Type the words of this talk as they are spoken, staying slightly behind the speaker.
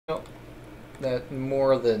that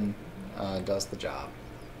more than does the job.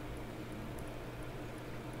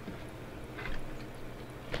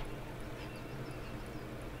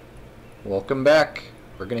 Welcome back.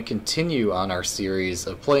 We're going to continue on our series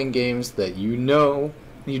of playing games that you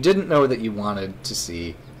didn't know that you wanted to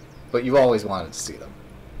see, but you always wanted to see them.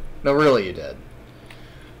 No, really you did.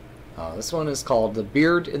 This one is called The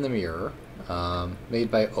Beard in the Mirror,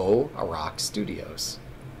 made by O-A-Rock Studios.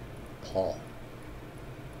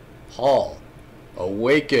 Paul,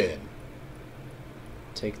 awaken!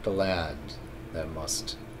 Take the land that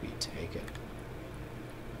must be taken.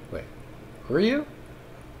 Wait, who are you?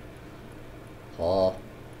 Paul,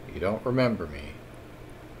 you don't remember me.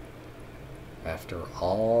 After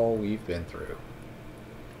all we've been through.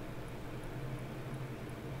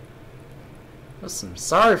 Listen,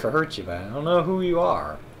 sorry if I hurt you, but I don't know who you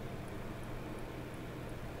are.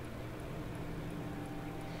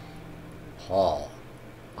 Paul,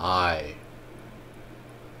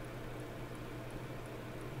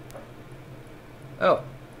 Oh.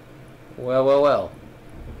 Well.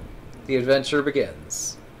 The adventure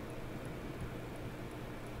begins.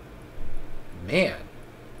 Man,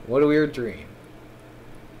 what a weird dream.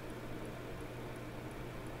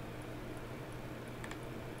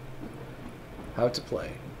 How to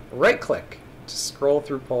play. Right-click to scroll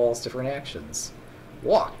through Paul's different actions.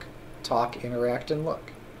 Walk, talk, interact, and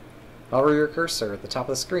look. Hover your cursor at the top of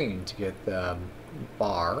the screen to get the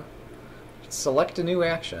bar. Select a new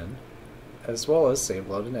action, as well as save,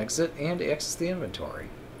 load, and exit, and access the inventory.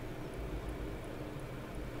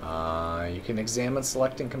 You can examine,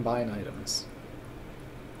 select, and combine items.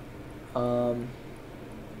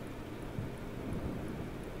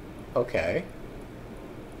 Okay.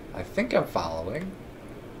 I think I'm following.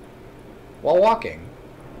 While walking,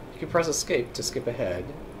 you can press escape to skip ahead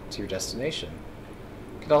to your destination.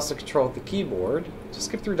 You can also control the keyboard to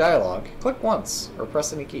skip through dialogue. Click once, or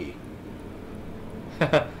press any key.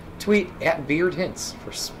 Tweet @BeardHints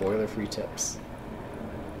for spoiler-free tips.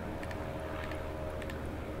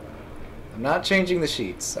 I'm not changing the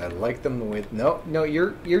sheets. I like them the way... No,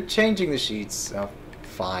 you're changing the sheets. Oh,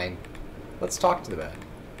 fine. Let's talk to the bed.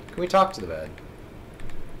 Can we talk to the bed?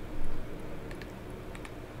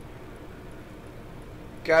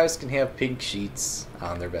 Guys can have pink sheets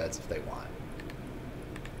on their beds if they want.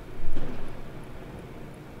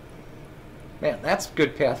 Man, that's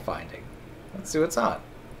good pathfinding. Let's see what's on.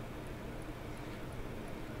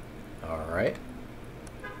 Alright.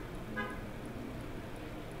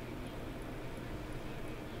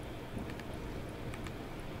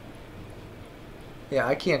 Yeah,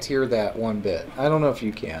 I can't hear that one bit. I don't know if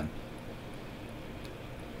you can.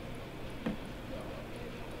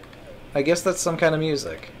 I guess that's some kind of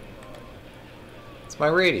music. It's my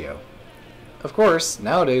radio. Of course,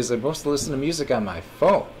 nowadays I mostly listen to music on my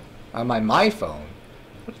phone. On my phone.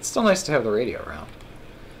 But it's still nice to have the radio around.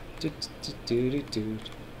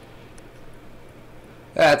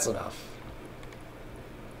 That's enough.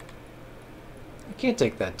 I can't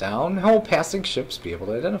take that down. How will passing ships be able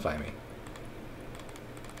to identify me?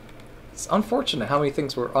 It's unfortunate how many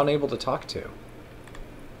things we're unable to talk to.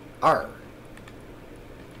 Arr.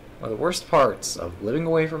 One of the worst parts of living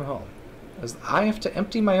away from home is that I have to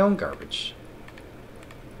empty my own garbage.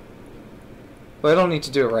 But I don't need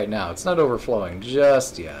to do it right now. It's not overflowing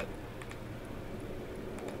just yet.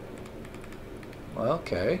 Well,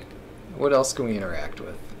 okay. What else can we interact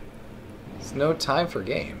with? There's no time for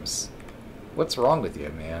games. What's wrong with you,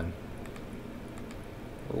 man?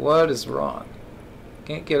 What is wrong?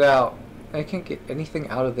 Can't get out. I can't get anything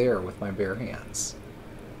out of there with my bare hands.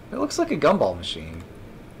 It looks like a gumball machine.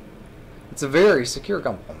 It's a very secure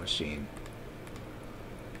gumball machine.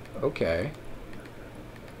 Okay.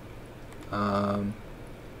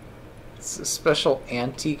 It's a special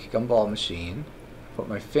antique gumball machine. I put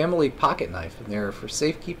my family pocket knife in there for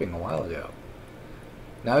safekeeping a while ago.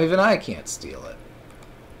 Now even I can't steal it.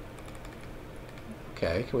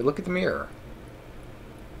 Okay, can we look at the mirror?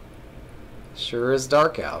 Sure is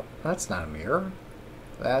dark out. That's not a mirror.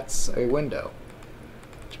 That's a window.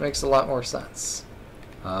 Which makes a lot more sense.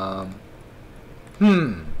 I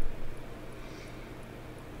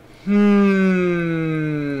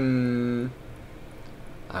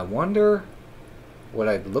wonder what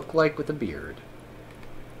I'd look like with a beard.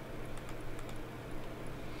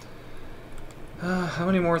 How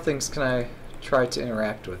many more things can I try to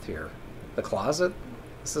interact with here? The closet?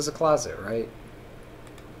 This is a closet, right?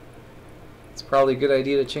 It's probably a good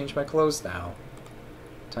idea to change my clothes now.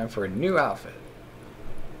 Time for a new outfit.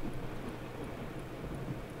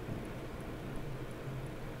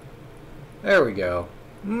 There we go.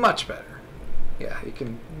 Much better. Yeah, you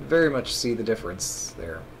can very much see the difference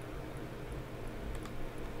there.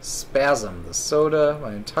 Spasm, the soda,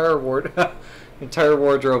 my entire entire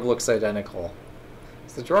wardrobe looks identical.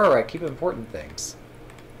 It's the drawer where I keep important things.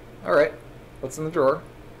 Alright, what's in the drawer?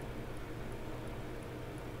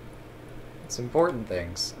 It's important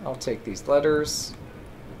things. I'll take these letters,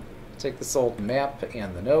 take this old map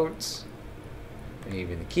and the note, and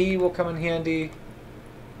even the key will come in handy.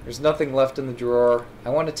 There's nothing left in the drawer. I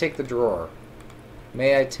want to take the drawer.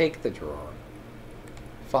 May I take the drawer?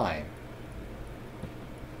 Fine.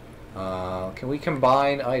 Can we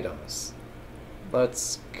combine items?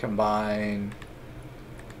 Let's combine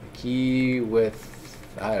the key with,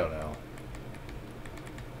 I don't know.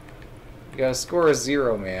 You gotta score a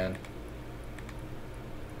 0, man.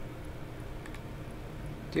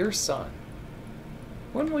 Dear son,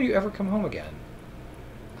 when will you ever come home again?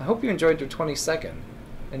 I hope you enjoyed your 22nd.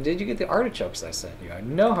 And did you get the artichokes I sent you? I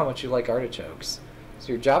know how much you like artichokes. Is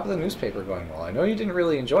your job at the newspaper going well? I know you didn't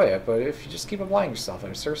really enjoy it, but if you just keep applying yourself,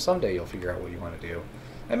 I'm sure someday you'll figure out what you want to do.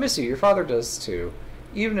 I miss you. Your father does too,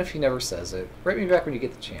 even if he never says it. Write me back when you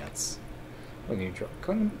get the chance. When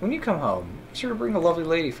you come home, be sure to bring a lovely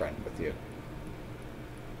lady friend with you.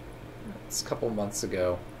 It's a couple months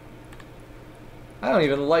ago. I don't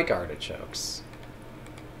even like artichokes.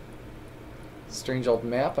 Strange old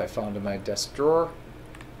map I found in my desk drawer.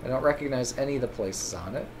 I don't recognize any of the places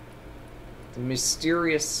on it. The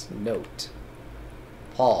mysterious note.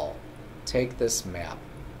 Paul, take this map.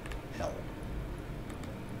 L.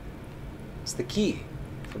 It's the key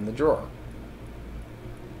from the drawer.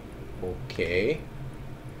 Okay.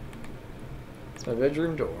 It's my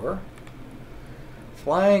bedroom door.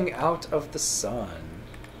 Flying out of the sun.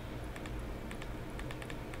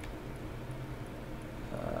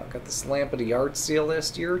 Got this lamp at a yard sale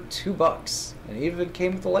last year, $2, and it even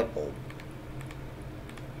came with a light bulb.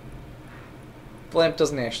 The lamp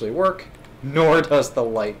doesn't actually work, nor does the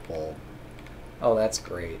light bulb. Oh, that's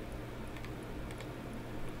great.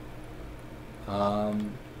 Alright.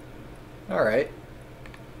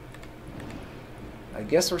 I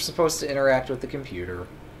guess we're supposed to interact with the computer.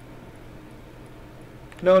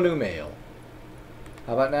 No new mail.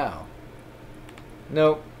 How about now?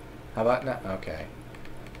 Nope. How about now? Okay.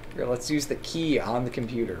 Here, let's use the key on the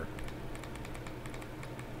computer.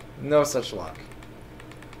 No such luck.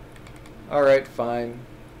 Alright, fine.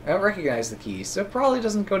 I don't recognize the key, so it probably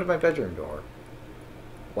doesn't go to my bedroom door.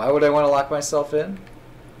 Why would I want to lock myself in?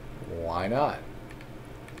 Why not?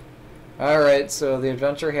 Alright, so the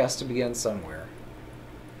adventure has to begin somewhere.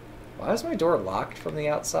 Why is my door locked from the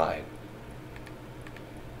outside?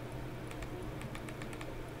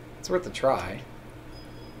 It's worth a try.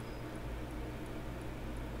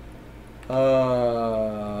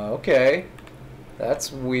 Okay.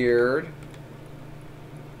 That's weird.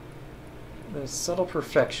 The subtle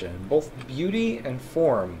perfection, both beauty and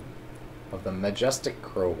form, of the majestic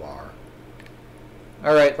crowbar.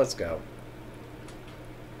 Alright, let's go.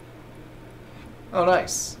 Oh,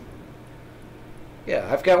 nice. Yeah,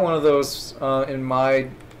 I've got one of those in my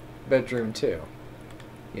bedroom, too.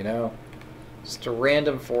 You know? Just a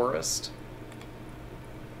random forest.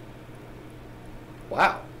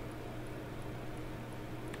 Wow.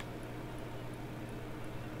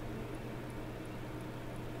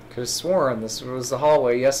 Could have sworn this was the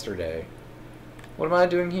hallway yesterday. What am I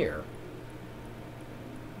doing here?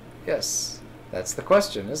 Yes, that's the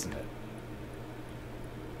question, isn't it?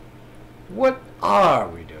 What are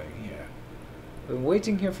we doing here? Been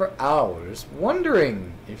waiting here for hours,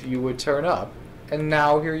 wondering if you would turn up, and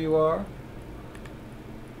now here you are?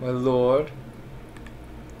 My lord.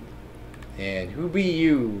 And who be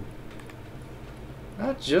you?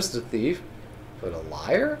 Not just a thief, but a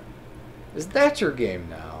liar? Is that your game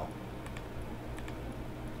now?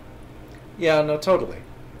 Yeah, no, totally.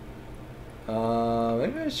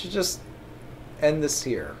 Maybe I should just end this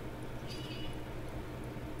here.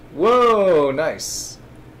 Whoa, nice.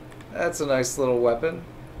 That's a nice little weapon.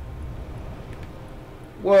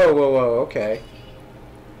 Whoa, whoa, whoa, okay.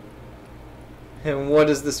 And what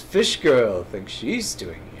does this fish girl think she's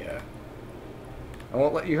doing here? I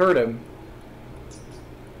won't let you hurt him.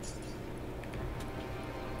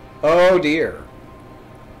 Oh dear.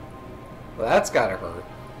 Well, that's gotta hurt.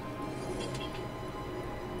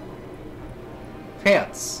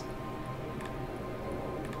 Pants.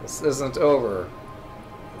 This isn't over.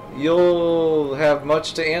 You'll have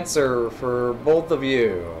much to answer for both of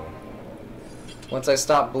you once I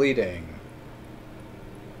stop bleeding.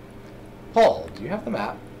 Paul, do you have the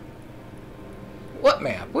map? What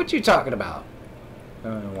map? What you talking about?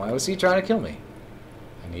 Why was he trying to kill me?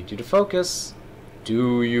 I need you to focus.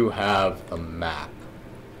 Do you have the map?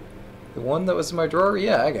 The one that was in my drawer?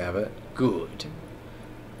 Yeah, I have it. Good.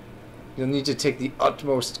 You'll need to take the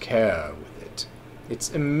utmost care with it.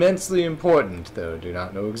 It's immensely important, though I do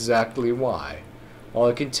not know exactly why. All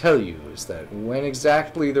I can tell you is that when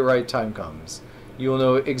exactly the right time comes, you will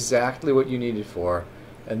know exactly what you need it for,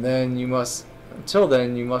 and then you must, until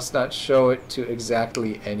then, you must not show it to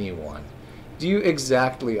exactly anyone. Do you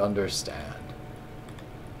exactly understand?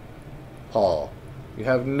 Paul, you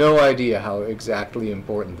have no idea how exactly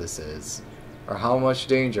important this is, or how much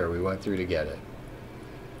danger we went through to get it.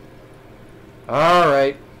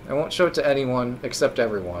 Alright, I won't show it to anyone except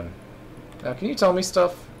everyone. Now, can you tell me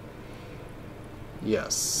stuff?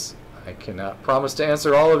 Yes, I cannot promise to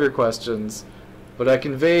answer all of your questions, but I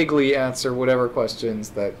can vaguely answer whatever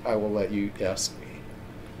questions that I will let you ask me.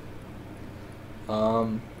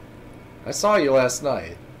 I saw you last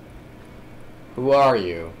night. Who are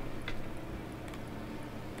you?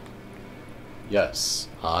 Yes,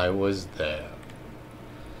 I was there.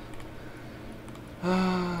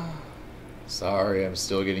 Sorry, I'm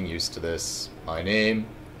still getting used to this. My name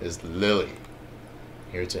is Lily.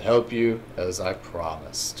 Here to help you, as I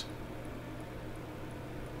promised.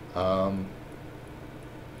 You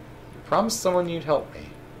promised someone you'd help me.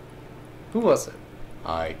 Who was it?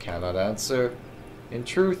 I cannot answer. In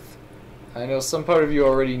truth, I know some part of you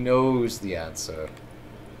already knows the answer.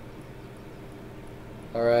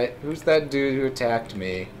 Alright, who's that dude who attacked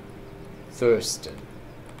me? Thurston.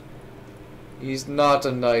 He's not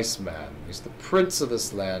a nice man. He's the prince of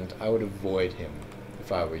this land. I would avoid him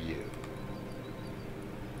if I were you.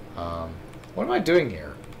 What am I doing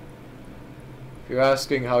here? If you're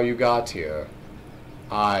asking how you got here,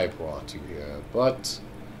 I brought you here. But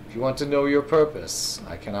if you want to know your purpose,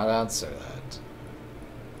 I cannot answer that.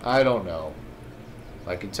 I don't know.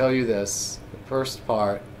 I can tell you this. The first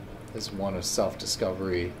part is one of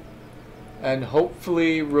self-discovery and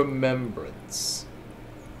hopefully remembrance.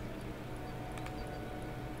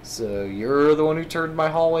 So you're the one who turned my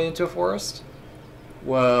hallway into a forest?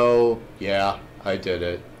 Well, yeah, I did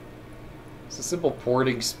it. It's a simple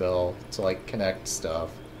porting spell to, like, connect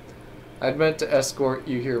stuff. I'd meant to escort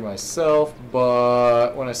you here myself,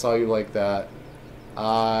 but when I saw you like that,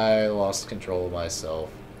 I lost control of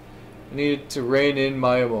myself. I needed to rein in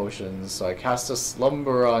my emotions, so I cast a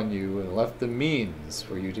slumber on you and left the means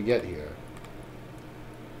for you to get here.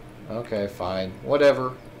 Okay, fine.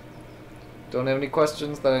 Whatever. Don't have any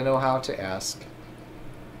questions that I know how to ask.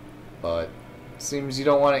 But seems you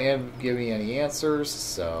don't want to give me any answers,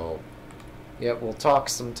 so yep, we'll talk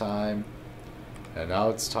sometime. And now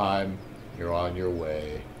it's time. You're on your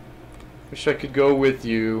way. Wish I could go with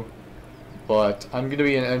you, but I'm gonna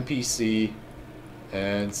be an NPC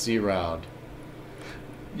and see you around.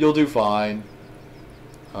 You'll do fine.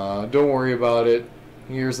 Don't worry about it.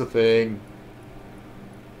 Here's the thing.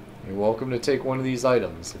 You're welcome to take one of these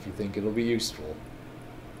items if you think it'll be useful.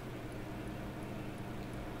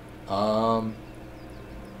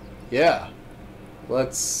 Yeah.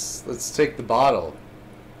 Let's take the bottle.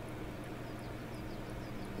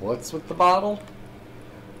 What's with the bottle?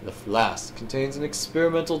 The flask contains an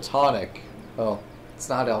experimental tonic. Oh, it's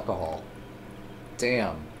not alcohol.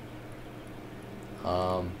 Damn.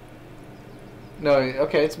 No,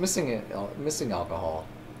 okay, it's missing alcohol.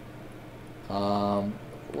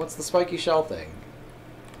 What's the spiky shell thing?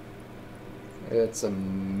 It's a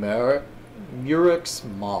Murex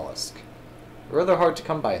mollusk. Rather hard to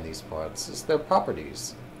come by in these parts, as their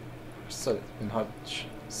properties are in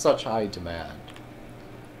such high demand.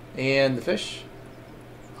 And the fish?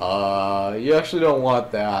 You actually don't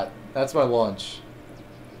want that. That's my lunch.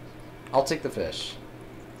 I'll take the fish.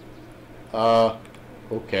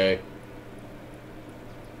 Okay.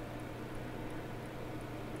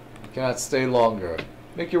 You cannot stay longer.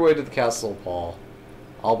 Make your way to the castle, Paul.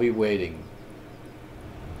 I'll be waiting.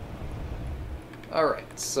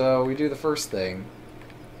 Alright, so we do the first thing,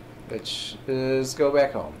 which is go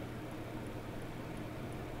back home.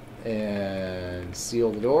 And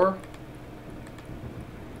seal the door.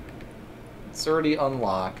 It's already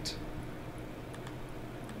unlocked.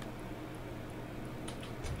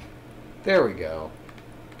 There we go.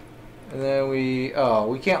 And then we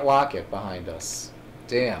can't lock it behind us.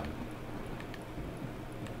 Damn.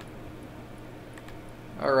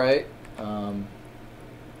 Alright.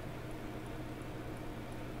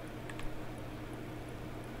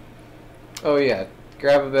 Oh yeah,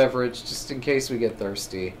 grab a beverage just in case we get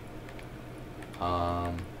thirsty.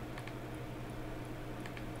 I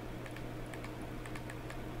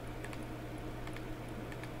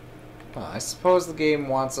suppose the game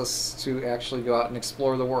wants us to actually go out and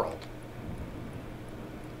explore the world.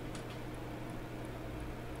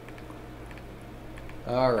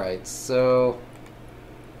 Alright, so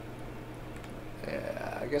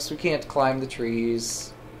guess we can't climb the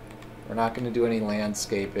trees. We're not going to do any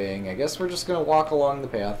landscaping. I guess we're just going to walk along the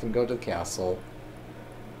path and go to the castle.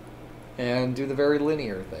 And do the very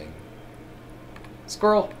linear thing.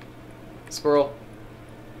 Squirrel! Squirrel.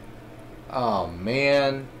 Oh,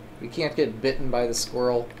 man. We can't get bitten by the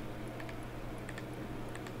squirrel.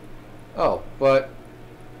 Oh, but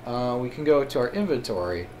we can go to our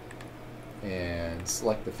inventory and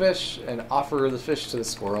select the fish and offer the fish to the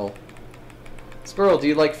squirrel. Squirrel, do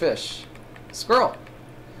you like fish? Squirrel!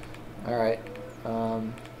 Alright.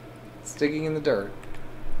 It's digging in the dirt.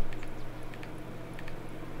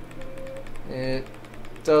 It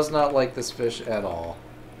does not like this fish at all.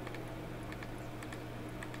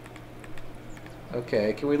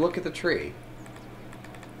 Okay, can we look at the tree?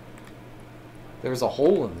 There's a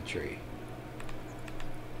hole in the tree.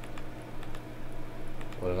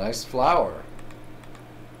 What a nice flower.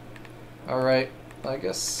 Alright, I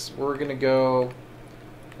guess we're gonna go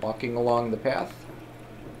walking along the path.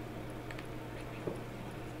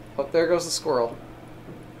 Oh, there goes the squirrel.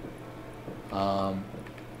 Can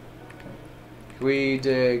we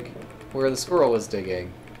dig where the squirrel was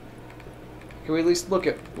digging? Can we at least look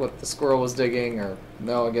at what the squirrel was digging? Or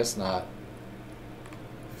no, I guess not.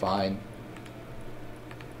 Fine.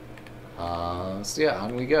 So yeah,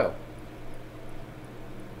 on we go.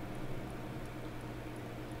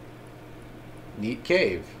 Neat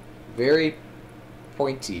cave. Very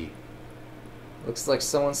pointy. Looks like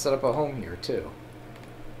someone set up a home here too.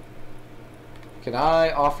 Can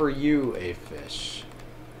I offer you a fish?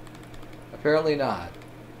 Apparently not.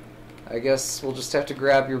 I guess we'll just have to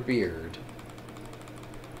grab your beard.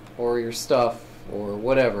 Or your stuff, or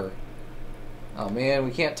whatever. Oh man, we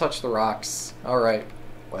can't touch the rocks. Alright,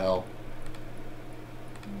 well.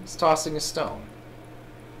 He's tossing a stone.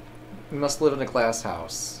 We must live in a glass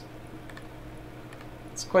house.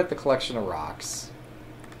 It's quite the collection of rocks.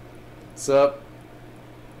 What's up?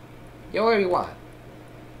 Yo, what do you want?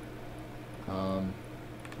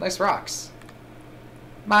 Nice rocks.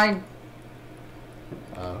 Mine.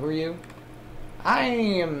 Who are you? I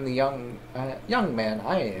am the young man.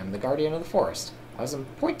 I am the guardian of the forest. I was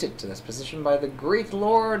appointed to this position by the great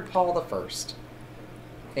Lord Paul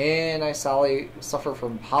I. And I suffer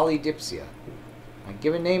from polydipsia. My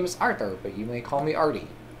given name is Arthur, but you may call me Artie.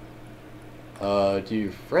 Do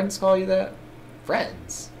your friends call you that?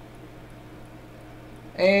 Friends?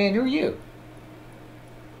 And who are you?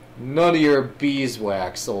 None of your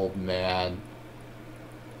beeswax, old man.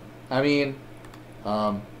 I mean,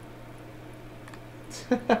 wow.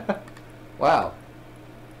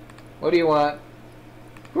 What do you want?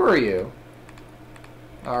 Who are you?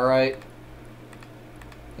 Alright.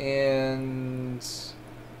 And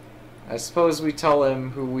I suppose we tell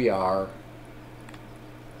him who we are.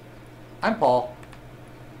 I'm Paul.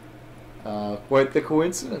 Quite the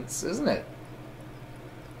coincidence, isn't it?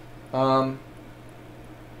 How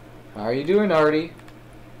are you doing, Artie?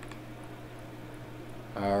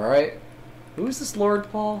 Alright. Who's this Lord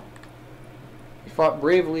Paul? He fought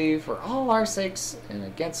bravely for all our sakes and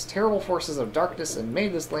against terrible forces of darkness and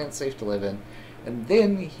made this land safe to live in. And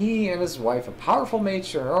then he and his wife, a powerful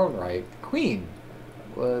mage in her own right, the Queen,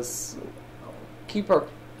 was keep our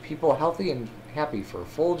people healthy and happy for a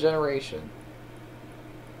full generation.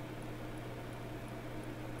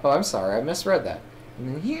 Oh, I'm sorry, I misread that. And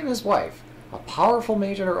then he and his wife, a powerful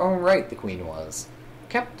mage in her own right, the Queen was,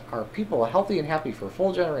 kept our people healthy and happy for a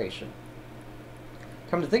full generation.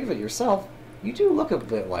 Come to think of it yourself, you do look a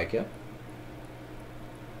bit like him.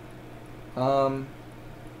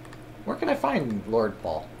 Where can I find Lord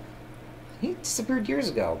Paul? He disappeared years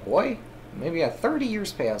ago, boy. Maybe 30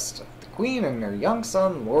 years past. The Queen and her young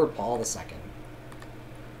son, Lord Paul II.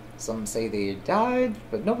 Some say they died,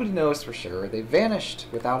 but nobody knows for sure. They vanished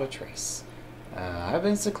without a trace. I've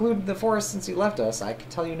been secluded in the forest since he left us. I can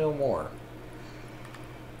tell you no more.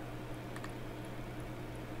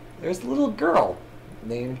 There's a little girl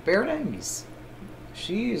named Berenice.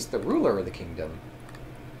 She is the ruler of the kingdom.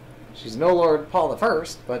 She's no Lord Paul I,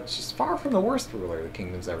 but she's far from the worst ruler the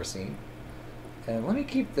kingdom's ever seen. And let me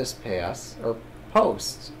keep this pass, or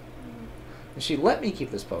post. And she let me keep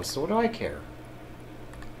this post, so what do I care?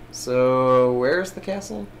 So, where's the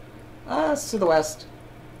castle? It's to the west.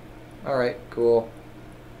 Alright, cool.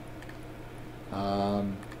 Oh,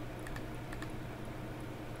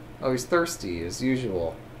 he's thirsty, as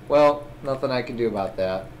usual. Well, nothing I can do about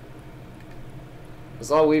that.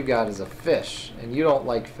 Because all we've got is a fish, and you don't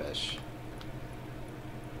like fish.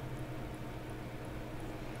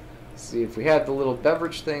 See, if we had the little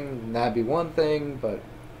beverage thing, that'd be one thing, but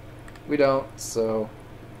we don't, so...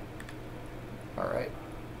 Alright.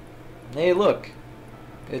 Hey, look!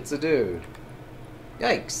 It's a dude.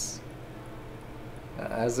 Yikes.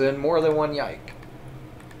 As in more than one yike.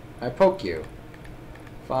 I poke you.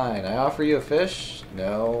 Fine, I offer you a fish.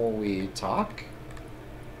 No, we talk?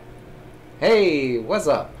 Hey, what's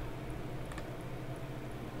up?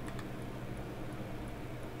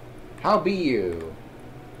 How be you?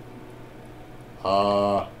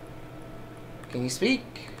 Can you speak?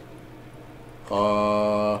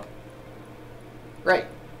 Right.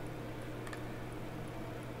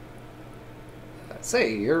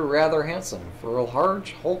 Say, you're rather handsome for a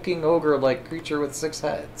large, hulking ogre-like creature with 6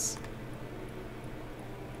 heads.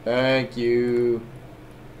 Thank you.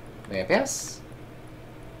 May I pass?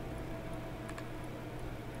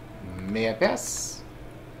 May I pass?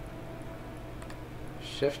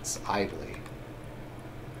 Shifts idly.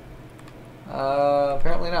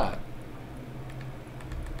 Apparently not.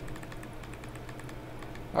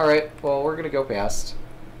 Alright, well, we're gonna go past.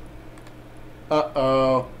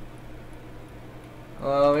 Uh-oh.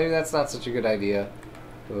 Well, maybe that's not such a good idea.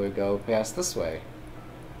 We would go past this way.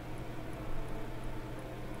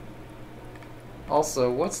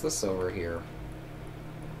 Also, what's this over here?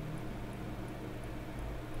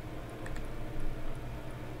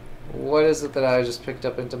 What is it that I just picked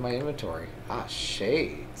up into my inventory? Ah,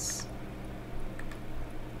 shades.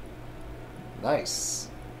 Nice.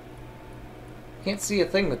 Can't see a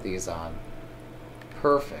thing with these on.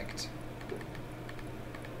 Perfect.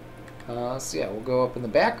 So yeah, we'll go up in the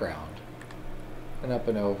background. And up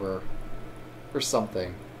and over. Or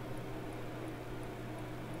something.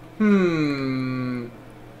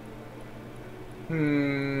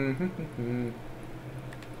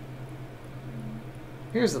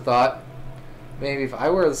 Here's the thought. Maybe if I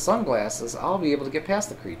wear the sunglasses, I'll be able to get past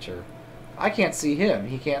the creature. I can't see him,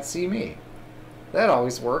 he can't see me. That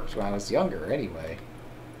always worked when I was younger, anyway.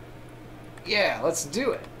 Yeah, let's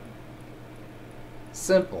do it.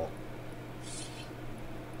 Simple.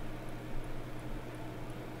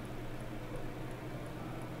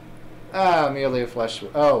 Ah, merely a flesh...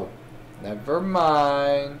 Oh, never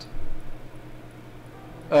mind.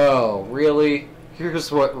 Oh, really?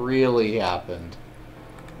 Here's what really happened.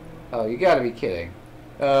 Oh, you gotta be kidding.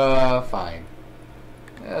 Fine.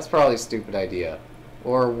 That's probably a stupid idea.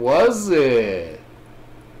 Or was it?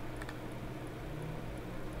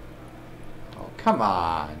 Oh, come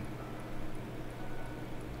on.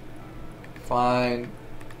 Fine.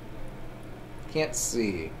 Can't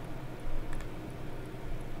see.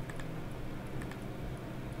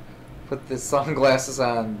 Put the sunglasses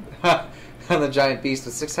on on the giant beast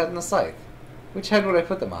with 6 heads and a scythe. Which head would I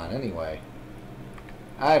put them on, anyway?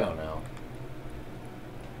 I don't know.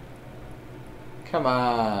 Come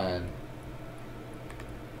on.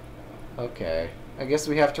 Okay. I guess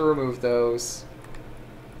we have to remove those.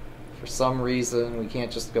 For some reason, we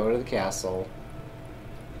can't just go to the castle.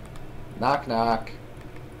 Knock, knock.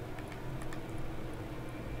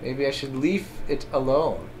 Maybe I should leave it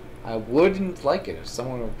alone. I wouldn't like it if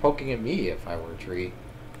someone were poking at me if I were a tree.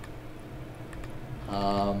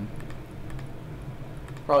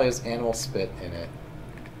 Probably has animal spit in it.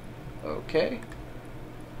 Okay.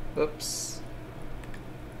 Oops.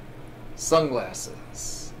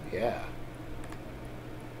 Sunglasses. Yeah.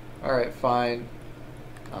 Alright, fine.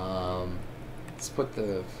 Let's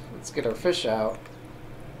get our fish out.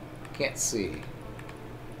 Can't see.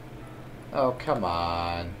 Oh, come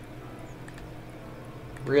on.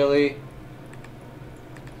 Really?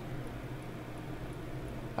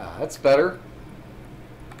 Ah, that's better.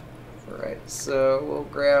 Alright, so we'll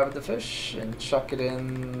grab the fish and chuck it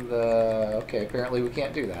in the... Okay, apparently we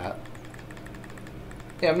can't do that.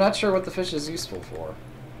 Yeah, I'm not sure what the fish is useful for.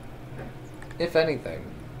 If anything.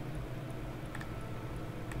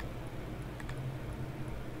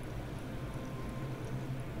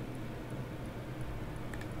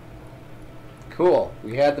 Cool,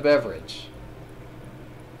 we had the beverage.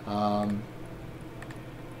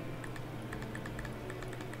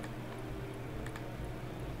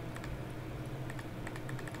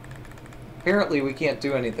 Apparently we can't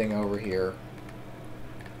do anything over here.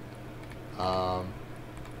 Don't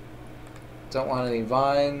want any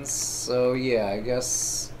vines, so yeah, I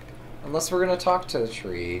guess... Unless we're gonna talk to the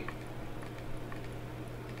tree.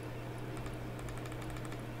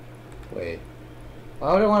 Wait.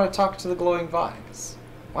 Why would I want to talk to the glowing vines?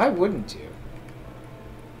 Why wouldn't you?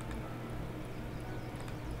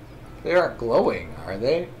 They aren't glowing, are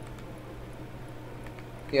they?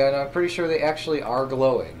 Yeah, no, I'm pretty sure they actually are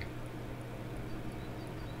glowing.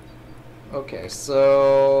 Okay,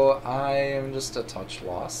 so I am just a touch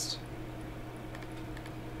lost.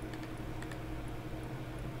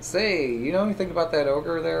 Say, you know anything about that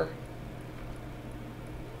ogre there?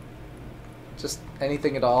 Just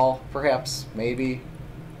anything at all? Perhaps, maybe.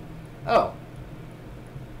 Oh.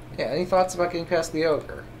 Yeah, any thoughts about getting past the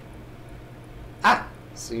ogre? Ah!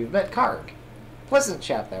 So you've met Karg. Pleasant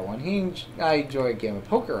chap, that one. I enjoy a game of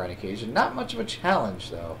poker on occasion. Not much of a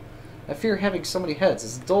challenge, though. I fear having so many heads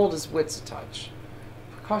has dulled his wits a touch.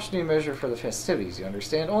 Precautionary measure for the festivities, you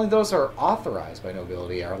understand? Only those who are authorized by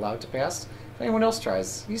nobility are allowed to pass. If anyone else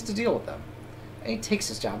tries, he's to deal with them. And he takes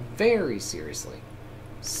his job very seriously.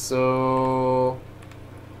 So...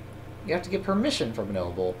 you have to get permission from a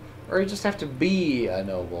noble, or you just have to be a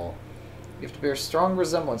noble. You have to bear strong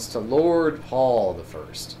resemblance to Lord Paul the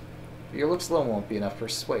First. Your looks alone won't be enough to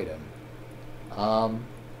persuade him.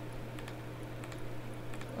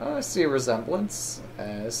 I see a resemblance.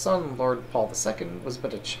 His son, Lord Paul II, was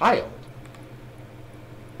but a child.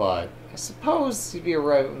 But I suppose he'd be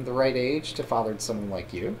around the right age to father someone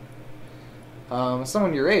like you.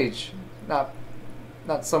 Someone your age,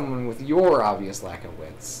 not someone with your obvious lack of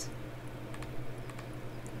wits.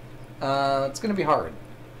 It's going to be hard.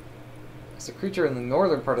 There's a creature in the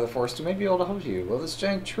northern part of the forest who may be able to help you. Well, this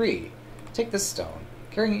giant tree. Take this stone.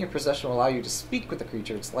 Carrying it in your possession will allow you to speak with the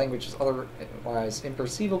creature. Its language is otherwise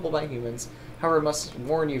imperceivable by humans. However, I must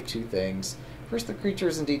warn you of two things. First, the creature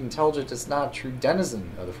is indeed intelligent. It's not a true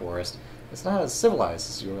denizen of the forest. It's not as civilized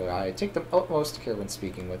as you or I. Take the utmost care when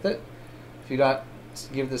speaking with it. If you do not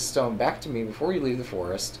give this stone back to me before you leave the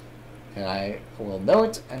forest, and I will know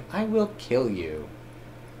it, and I will kill you.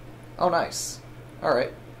 Oh, nice.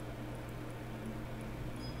 Alright.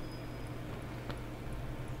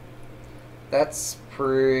 That's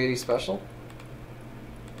pretty special.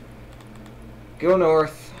 Go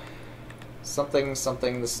north. Something,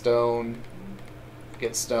 something, the stone.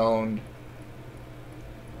 Get stoned.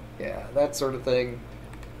 Yeah, that sort of thing.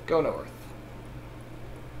 Go north.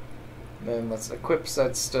 Then let's equip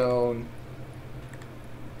said stone.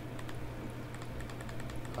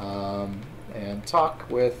 And talk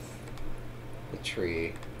with the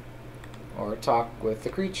tree. Or talk with the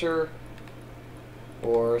creature.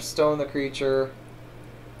 Or stone the creature.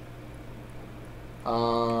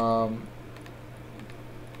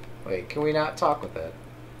 Wait, can we not talk with it?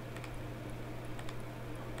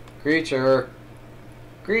 Creature!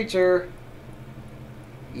 Creature!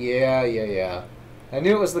 Yeah. I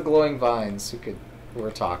knew it was the glowing vines who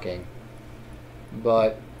were talking.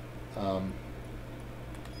 But,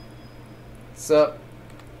 what's up?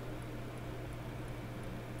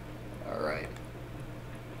 Alright.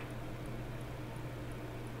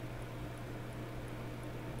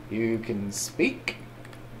 You can speak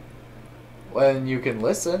when you can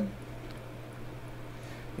listen.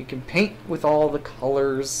 You can paint with all the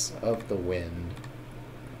colors of the wind.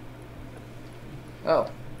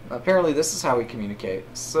 Oh, apparently this is how we communicate.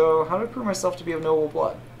 So, how do I prove myself to be of noble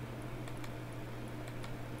blood?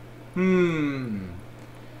 Do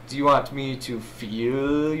you want me to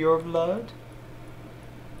feel your blood?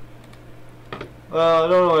 Well, I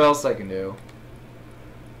don't know what else I can do.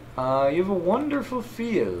 You have a wonderful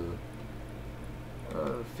feel.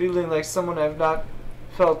 Feeling like someone I've not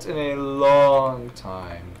felt in a long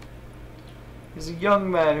time. He's a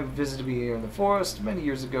young man who visited me here in the forest many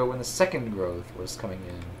years ago when the second growth was coming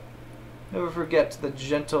in. Never forget the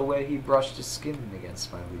gentle way he brushed his skin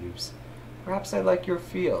against my leaves. Perhaps I like your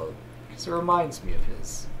feel, because it reminds me of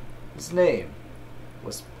his. His name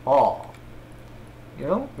was Paul. You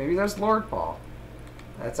know, maybe there's Lord Paul.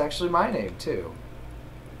 That's actually my name, too.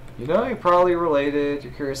 You know, you're probably related,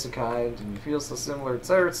 you're curious and kind, and you feel so similar,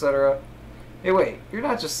 etc., etc. Hey, wait, you're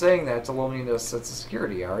not just saying that to lull me into a sense of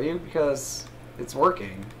security, are you? Because it's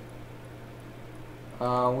working.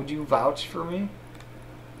 Would you vouch for me?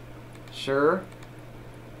 Sure.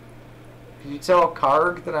 Could you tell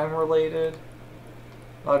Karg that I'm related?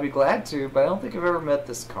 Well, I'd be glad to, but I don't think I've ever met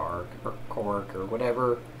this Karg, or Korg, or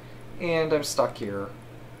whatever, and I'm stuck here.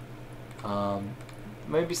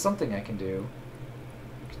 Maybe something I can do.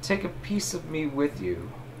 Take a piece of me with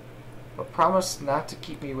you, but promise not to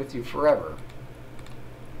keep me with you forever.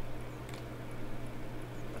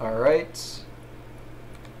 Alright.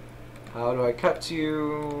 How do I cut to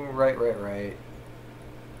you? Right.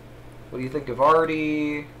 What do you think of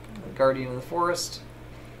Artie, the guardian of the forest?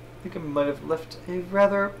 I think I might have left a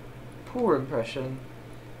rather poor impression.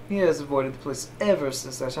 He has avoided the place ever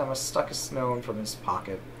since that time I stuck a stone from his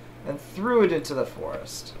pocket and threw it into the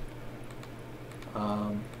forest.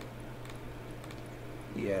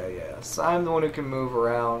 Yeah. So I'm the one who can move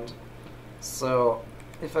around. So,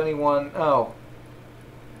 if anyone... Oh.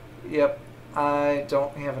 Yep. I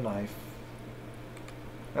don't have a knife.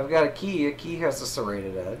 I've got a key. A key has a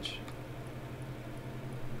serrated edge.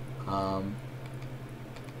 Oh,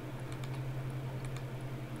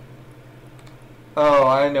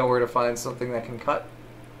 I know where to find something that can cut.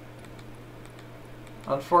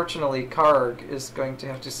 Unfortunately, Karg is going to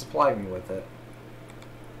have to supply me with it.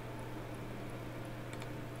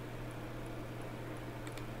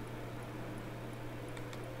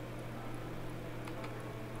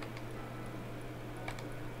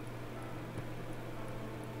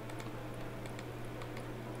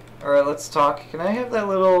 Alright, let's talk. Can I have that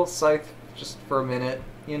little scythe just for a minute?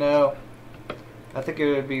 You know, I think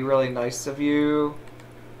it would be really nice of you.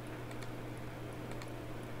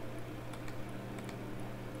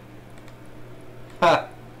 Ha!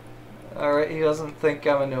 Alright, he doesn't think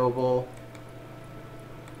I'm a noble.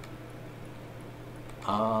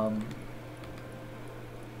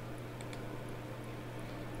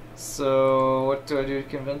 So, what do I do to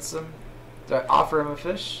convince him? Do I offer him a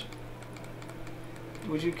fish?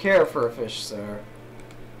 Would you care for a fish, sir?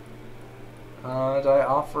 Do I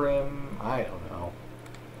offer him... I don't know.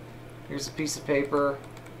 Here's a piece of paper.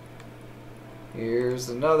 Here's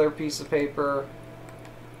another piece of paper.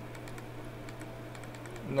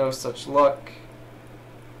 No such luck.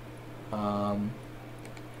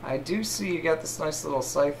 I do see you got this nice little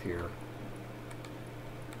scythe here.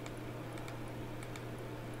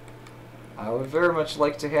 I would very much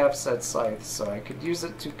like to have said scythe, so I could use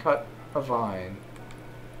it to cut a vine.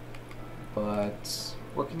 But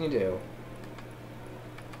what can you do?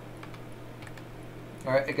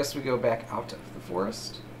 Alright, I guess we go back out of the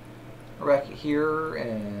forest. We're back here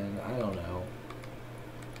and, I don't know,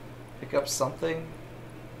 pick up something?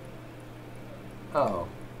 Oh.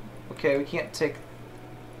 Okay, we can't take...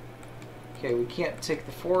 Okay, we can't take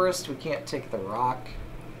the forest, we can't take the rock.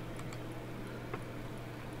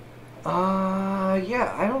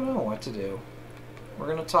 Yeah, I don't know what to do. We're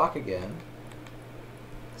gonna talk again.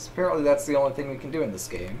 Apparently that's the only thing we can do in this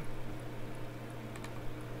game.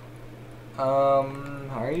 How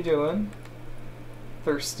are you doing?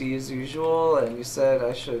 Thirsty as usual, and you said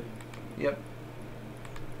I should... Yep.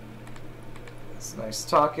 It's nice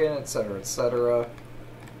talking, etc., etc.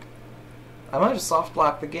 I might just soft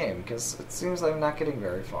lock the game, because it seems I'm not getting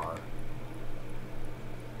very far.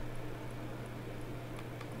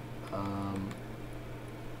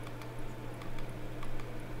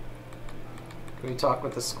 Can we talk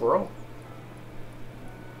with the squirrel?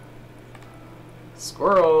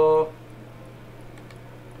 Squirrel!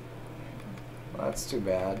 Well, that's too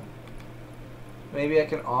bad. Maybe I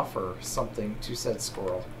can offer something to said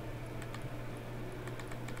squirrel.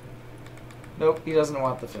 Nope, he doesn't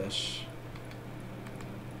want the fish.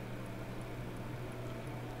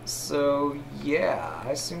 So, yeah,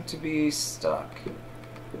 I seem to be stuck.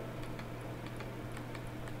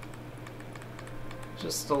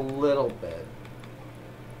 Just a little bit.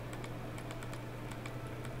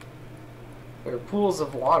 There are pools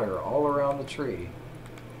of water all around the tree.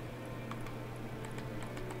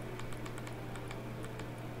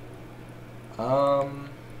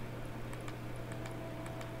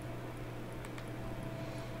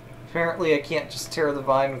 Apparently I can't just tear the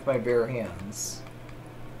vine with my bare hands.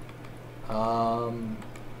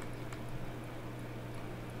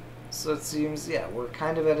 So it seems, yeah, we're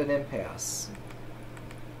kind of at an impasse.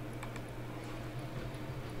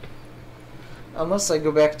 Unless I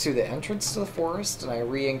go back to the entrance to the forest and I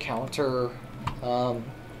re-encounter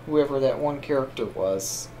whoever that one character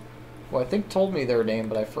was, who I think told me their name,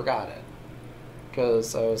 but I forgot it.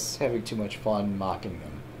 Because I was having too much fun mocking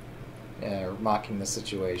them. Or mocking the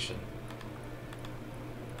situation.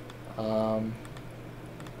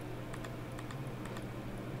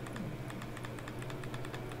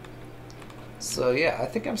 So yeah, I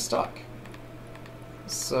think I'm stuck.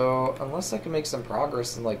 So, unless I can make some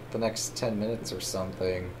progress in like the next 10 minutes or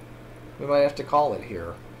something, we might have to call it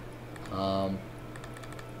here. I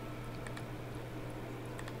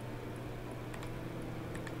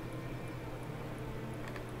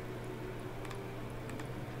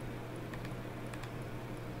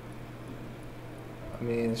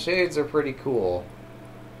mean, the shades are pretty cool.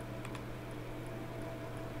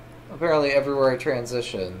 Apparently everywhere I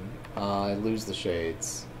transition, I lose the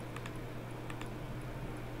shades.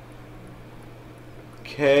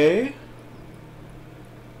 Okay.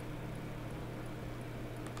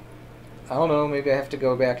 I don't know, maybe I have to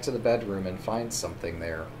go back to the bedroom and find something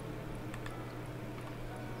there.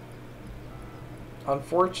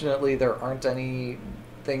 Unfortunately, there aren't any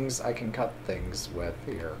things I can cut things with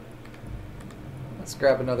here. Let's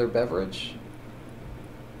grab another beverage.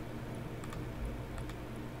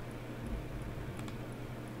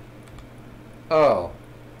 Oh.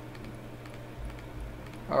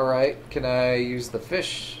 Alright, can I use the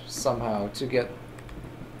fish somehow to get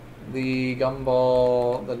the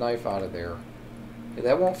gumball, the knife out of there? Okay,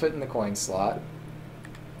 that won't fit in the coin slot.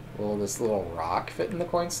 Will this little rock fit in the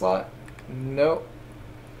coin slot? Nope.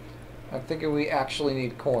 I'm thinking we actually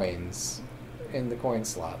need coins in the coin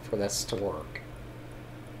slot for this to work.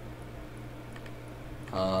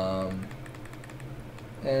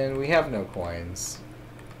 And we have no coins.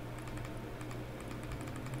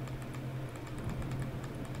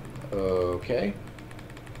 Okay.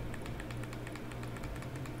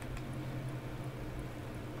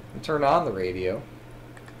 We turn on the radio,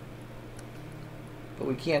 but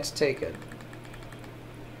we can't take it.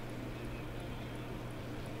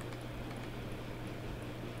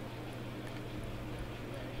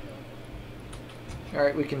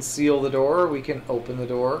 Alright, we can seal the door, we can open the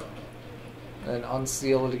door, and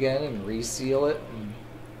unseal it again and reseal it.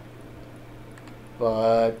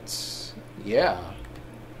 But yeah.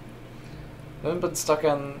 I haven't been stuck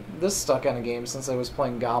on a game since I was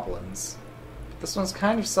playing Goblins. This one's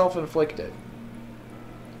kind of self-inflicted.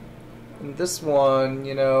 And this one,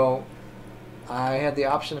 you know, I had the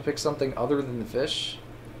option to pick something other than the fish,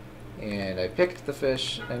 and I picked the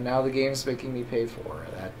fish, and now the game's making me pay for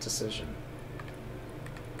that decision.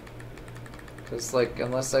 Because, like,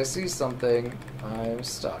 unless I see something, I'm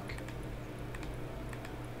stuck.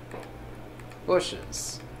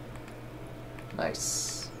 Bushes.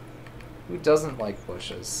 Nice. Who doesn't like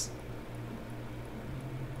bushes?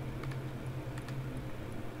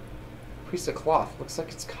 Piece of cloth. Looks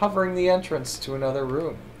like it's covering the entrance to another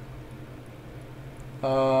room.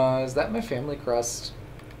 Is that my family crest?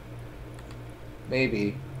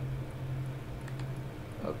 Maybe.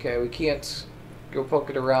 Okay, we can't go poke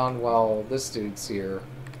it around while this dude's here.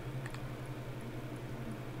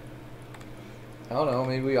 I don't know,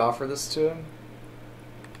 maybe we offer this to him?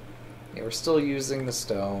 Yeah, we're still using the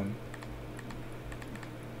stone.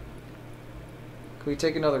 Can we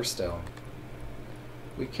take another stone?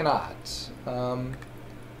 We cannot.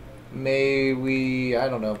 May we, I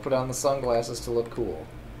don't know, put on the sunglasses to look cool.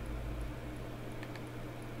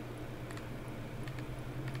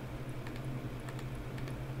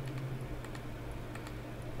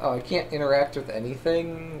 Oh, I can't interact with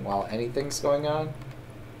anything while anything's going on?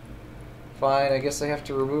 Fine, I guess I have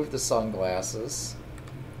to remove the sunglasses.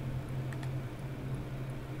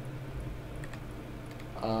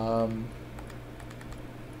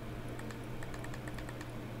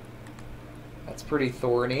 That's pretty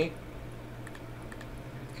thorny.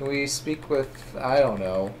 Can we speak with, I don't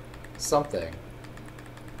know, something?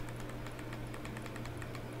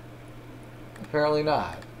 Apparently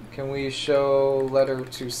not. Can we show letter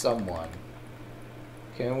to someone?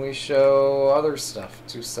 Can we show other stuff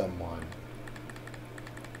to someone?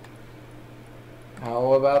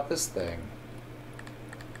 How about this thing?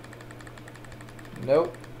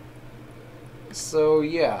 Nope. So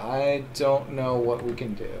yeah, I don't know what we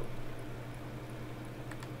can do.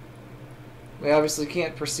 We obviously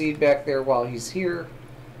can't proceed back there while he's here,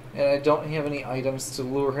 and I don't have any items to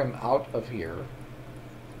lure him out of here.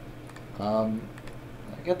 I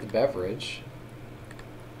got the beverage.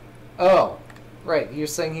 Oh, right, he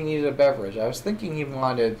was saying he needed a beverage. I was thinking he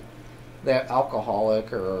wanted that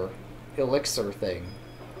alcoholic or elixir thing.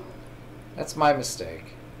 That's my mistake.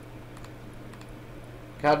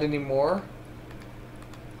 Got any more?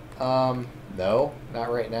 No,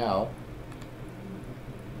 not right now.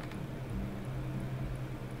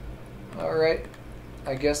 Alright,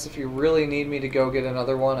 I guess if you really need me to go get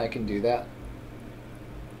another one, I can do that.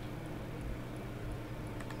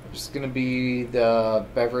 I'm just gonna be the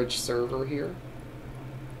beverage server here.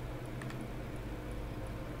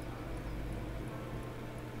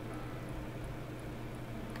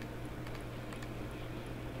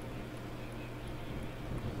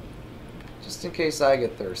 Just in case I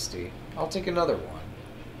get thirsty. I'll take another one.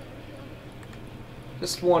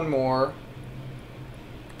 Just one more.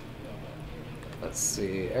 Let's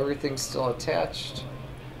see, everything's still attached.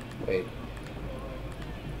 Wait.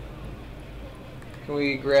 Can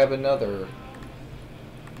we grab another?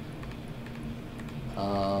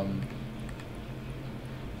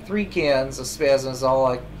 3 cans of spasm is all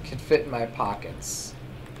I can fit in my pockets.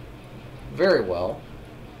 Very well.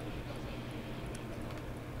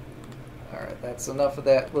 Alright, that's enough of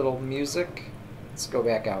that little music. Let's go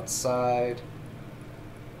back outside.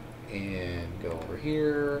 And go over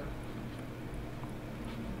here.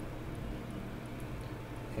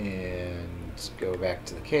 And go back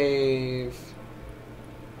to the cave.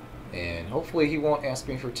 And hopefully he won't ask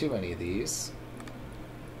me for too many of these.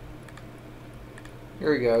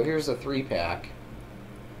 Here we go. Here's a 3-pack.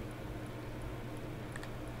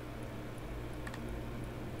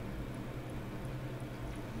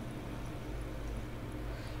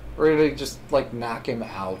 Ready to just, like, knock him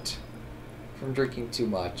out from drinking too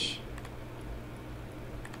much.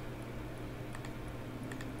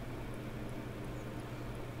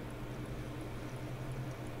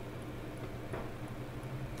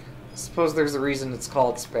 Suppose there's a reason it's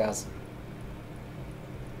called Spasm.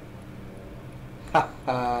 Ha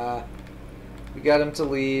ha. We got him to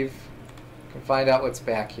leave. Can find out what's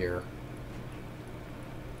back here.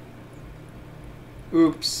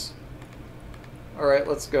 Oops. Alright,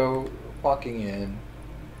 let's go walking in.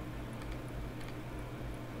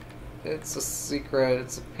 It's a secret.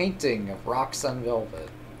 It's a painting of rocks on velvet.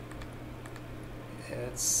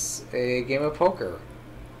 It's a game of poker.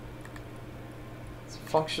 It's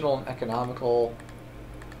functional and economical.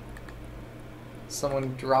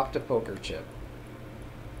 Someone dropped a poker chip.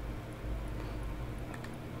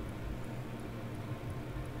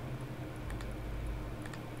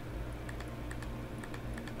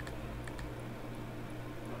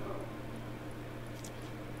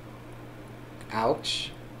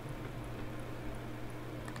 Ouch.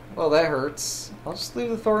 Well, that hurts. I'll just leave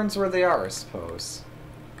the thorns where they are, I suppose.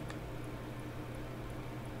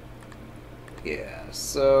 Yeah,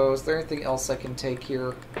 so is there anything else I can take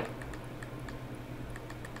here?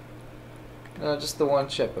 No, just the one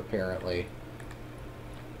chip, apparently.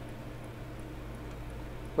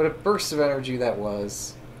 What a burst of energy that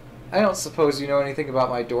was. I don't suppose you know anything about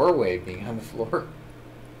my doorway being on the floor.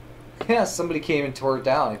 Yeah, somebody came and tore it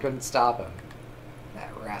down. I couldn't stop him.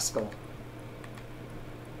 That rascal.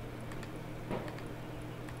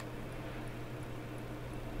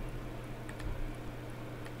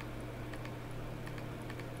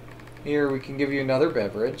 Here, we can give you another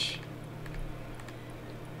beverage.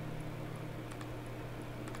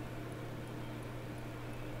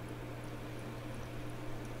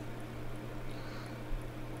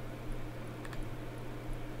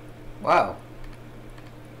 Wow.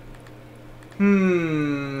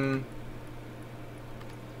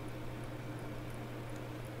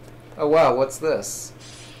 Oh wow, what's this?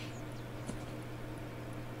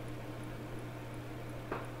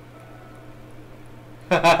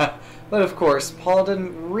 But of course, Paul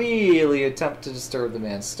didn't really attempt to disturb the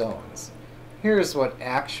man's stones. Here's what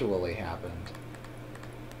actually happened.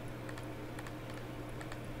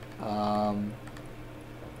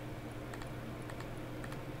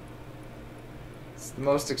 It's the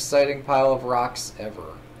most exciting pile of rocks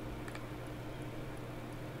ever.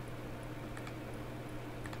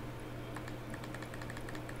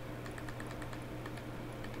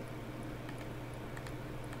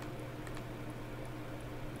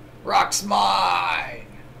 Rock's mine!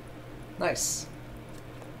 Nice.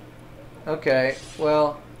 Okay,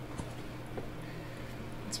 well,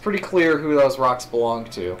 it's pretty clear who those rocks belong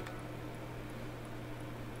to.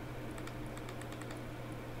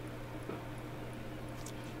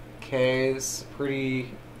 Okay, this is a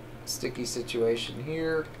pretty sticky situation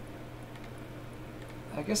here.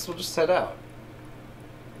 I guess we'll just head out.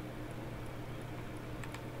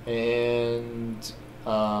 And,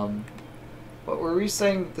 what were we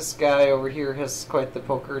saying? This guy over here has quite the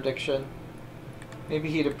poker addiction. Maybe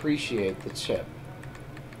he'd appreciate the chip.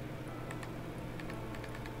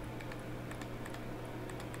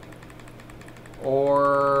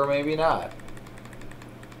 Or maybe not.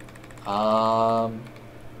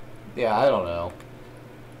 Yeah, I don't know.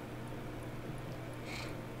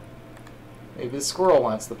 Maybe the squirrel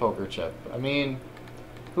wants the poker chip. I mean,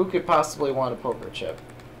 who could possibly want a poker chip?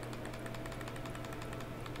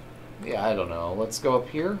 Yeah, I don't know. Let's go up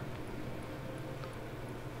here.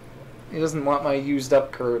 He doesn't want my used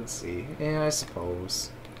up currency. Yeah, I suppose.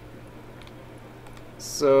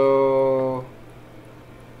 So,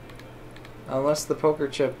 unless the poker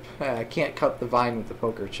chip... I can't cut the vine with the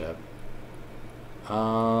poker chip.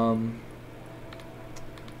 So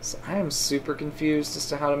I am super confused as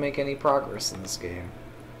to how to make any progress in this game.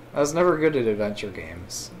 I was never good at adventure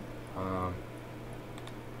games.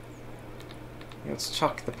 Let's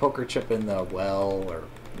chuck the poker chip in the well, or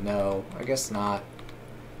no, I guess not.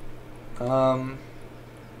 I've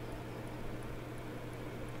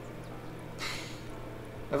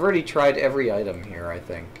already tried every item here, I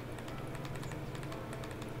think.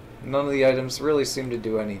 None of the items really seem to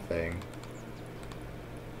do anything.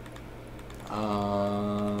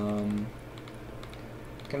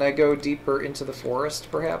 Can I go deeper into the forest,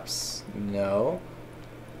 perhaps? No.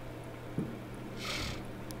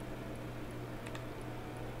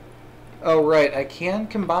 Oh, right, I can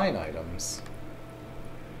combine items.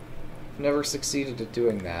 I've never succeeded at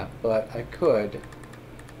doing that, but I could,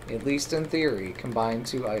 at least in theory, combine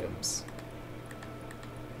two items.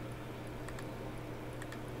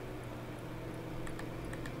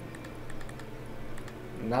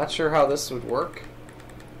 Not sure how this would work.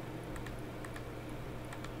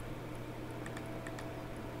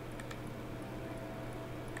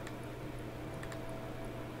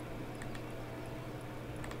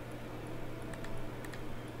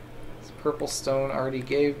 purple stone already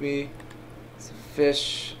gave me. It's a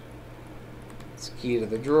fish. It's a key to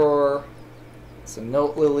the drawer. It's a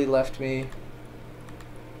note Lily left me.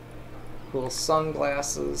 Cool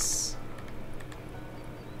sunglasses.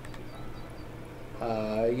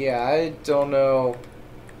 Yeah, I don't know.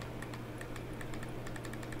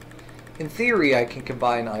 In theory, I can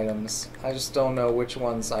combine items. I just don't know which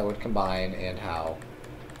ones I would combine and how.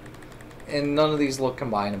 And none of these look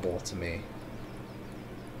combinable to me.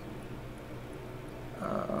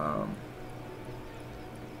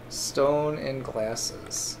 Stone and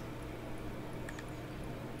glasses.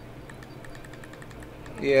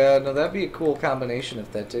 Yeah, no, that'd be a cool combination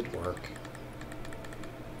if that did work.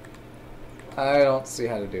 I don't see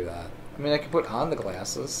how to do that. I mean, I could put on the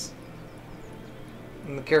glasses.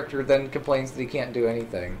 And the character then complains that he can't do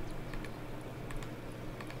anything.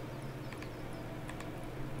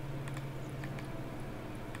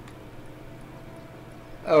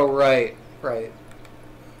 Oh, right, right.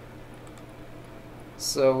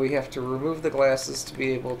 So we have to remove the glasses to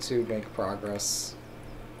be able to make progress.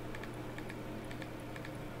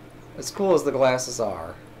 As cool as the glasses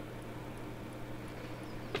are.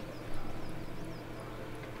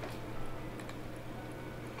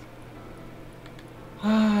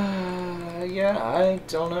 Yeah, I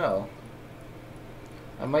don't know.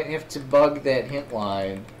 I might have to bug that hint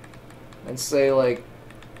line and say, like,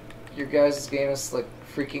 your guys' game is, like,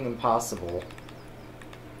 freaking impossible.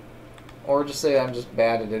 Or just say I'm just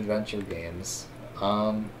bad at adventure games.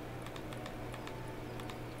 Got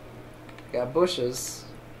bushes.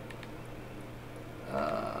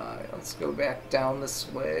 Let's go back down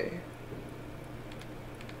this way.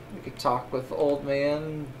 We could talk with Old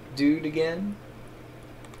Man Dude again.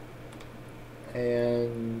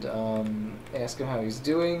 And ask him how he's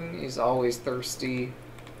doing. He's always thirsty.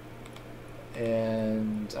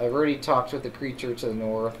 And I've already talked with the creature to the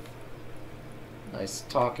north. Nice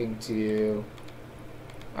talking to you.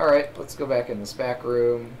 Alright, let's go back in this back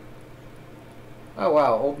room. Oh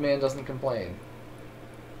wow, Old Man doesn't complain.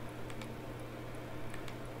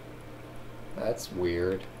 That's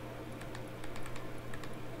weird.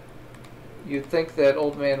 You'd think that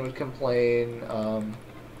Old Man would complain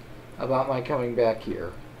about my coming back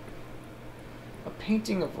here. A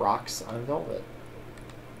painting of rocks on velvet.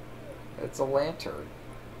 It's a lantern.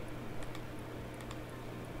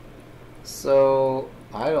 So,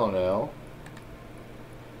 I don't know.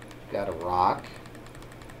 Got a rock.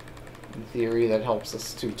 In theory, that helps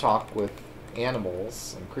us to talk with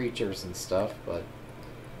animals and creatures and stuff, but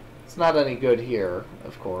it's not any good here,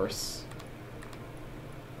 of course.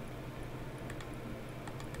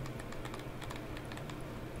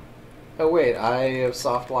 Oh wait, I have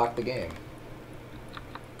soft-locked the game.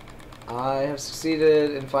 I have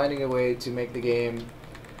succeeded in finding a way to make the game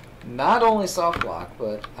not only soft-lock,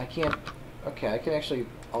 but I can't... Okay, I can actually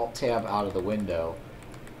Alt-Tab out of the window.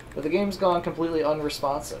 But the game's gone completely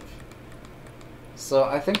unresponsive. So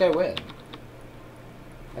I think I win.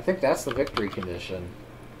 I think that's the victory condition.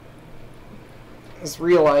 Is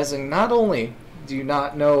realizing not only do you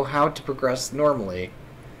not know how to progress normally,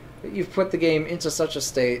 but you've put the game into such a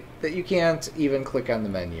state that you can't even click on the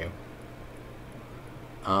menu.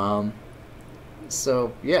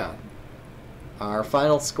 So, yeah. Our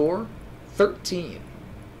final score, 13.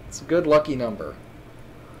 It's a good lucky number.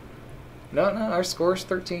 No, our score is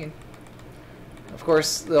 13. Of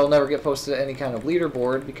course, they'll never get posted to any kind of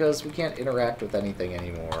leaderboard because we can't interact with anything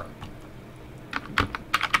anymore.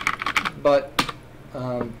 But,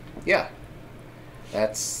 yeah.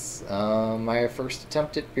 That's my first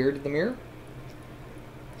attempt at Beard in the Mirror.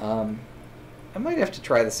 I might have to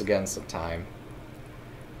try this again sometime.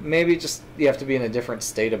 Maybe just you have to be in a different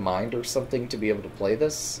state of mind or something to be able to play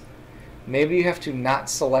this. Maybe you have to not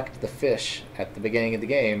select the fish at the beginning of the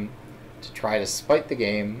game to try to spite the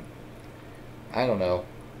game. I don't know.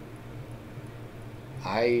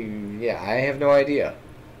 I have no idea.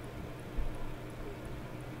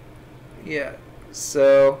 Yeah,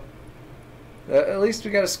 so at least we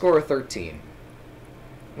got a score of 13.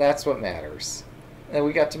 That's what matters. And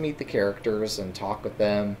we got to meet the characters and talk with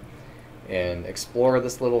them and explore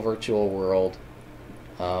this little virtual world.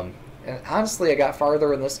 And honestly, I got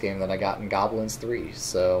farther in this game than I got in Goblins 3,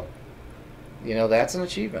 so, you know, that's an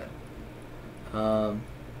achievement.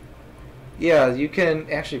 Yeah, you can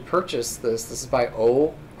actually purchase this. This is by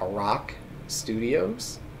Arak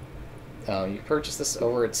Studios. You can purchase this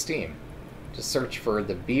over at Steam. Just search for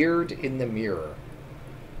The Beard in the Mirror.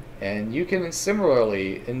 And you can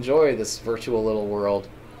similarly enjoy this virtual little world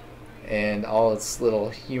and all its little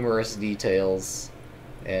humorous details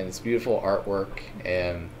and its beautiful artwork.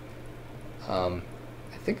 And I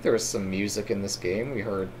think there was some music in this game. We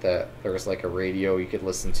heard that there was like a radio you could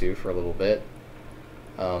listen to for a little bit.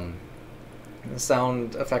 The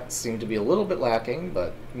sound effects seem to be a little bit lacking,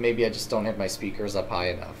 but maybe I just don't have my speakers up high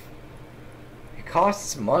enough. It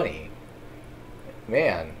costs money.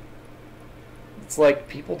 Man. It's like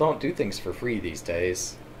people don't do things for free these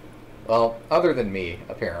days. Well, other than me,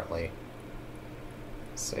 apparently.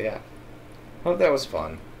 So yeah. Hope that was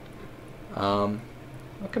fun. I'll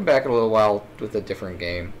come back in a little while with a different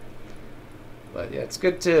game. But yeah, it's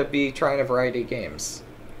good to be trying a variety of games.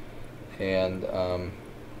 And, I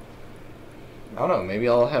don't know, maybe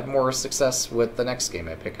I'll have more success with the next game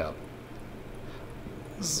I pick up.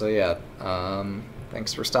 So yeah,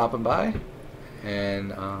 thanks for stopping by.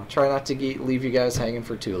 And try not to leave you guys hanging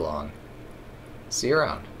for too long. See you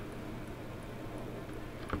around.